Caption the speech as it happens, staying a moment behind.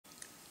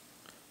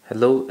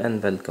Hello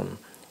and welcome.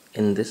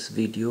 In this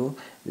video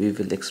we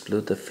will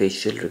explore the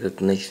facial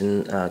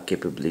recognition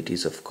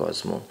capabilities of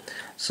Cozmo.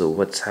 So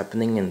what's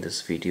happening in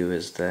this video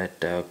is that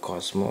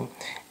Cozmo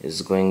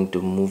is going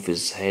to move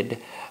his head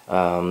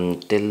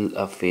till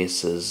a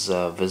face is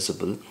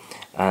visible,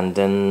 and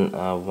then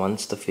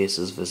once the face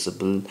is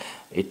visible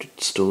it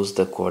stores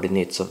the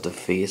coordinates of the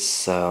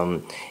face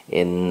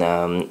in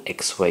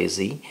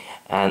XYZ,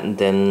 and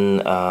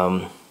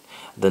then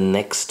the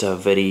next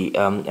very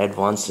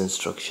advanced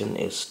instruction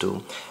is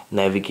to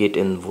navigate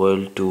in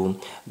world to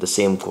the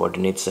same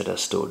coordinates that are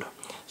stored.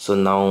 So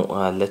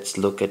now let's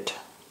look at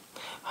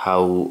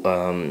how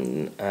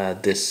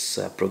this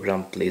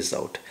program plays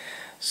out.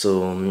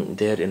 So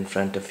there in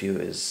front of you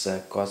is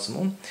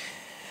Cosmo,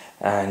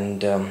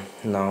 and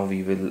now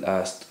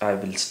I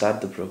will start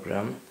the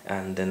program,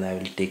 and then I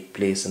will take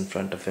place in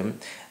front of him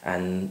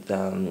and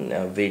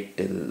wait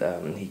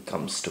till he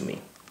comes to me.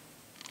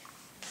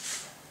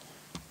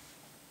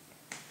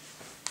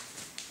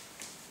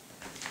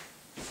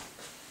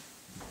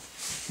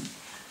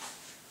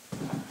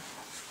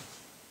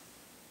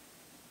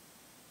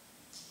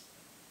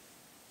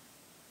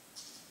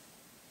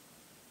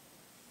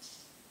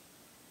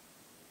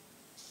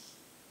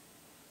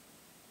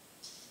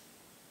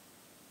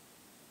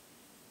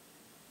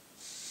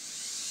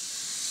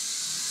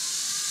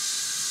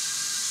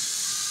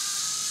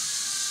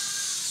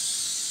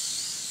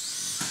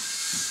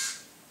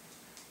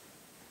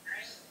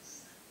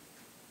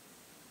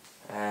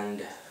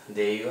 And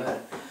there you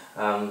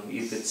are.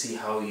 You could see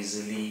how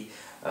easily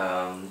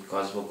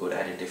Cosmo could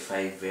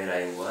identify where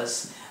I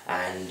was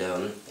and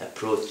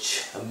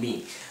approach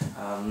me.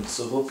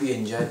 So hope you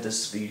enjoyed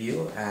this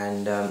video,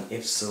 and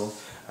if so,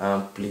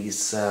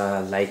 please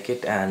like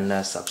it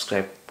and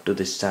subscribe to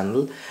this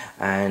channel.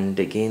 And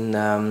again,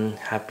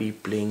 happy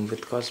playing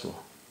with Cosmo.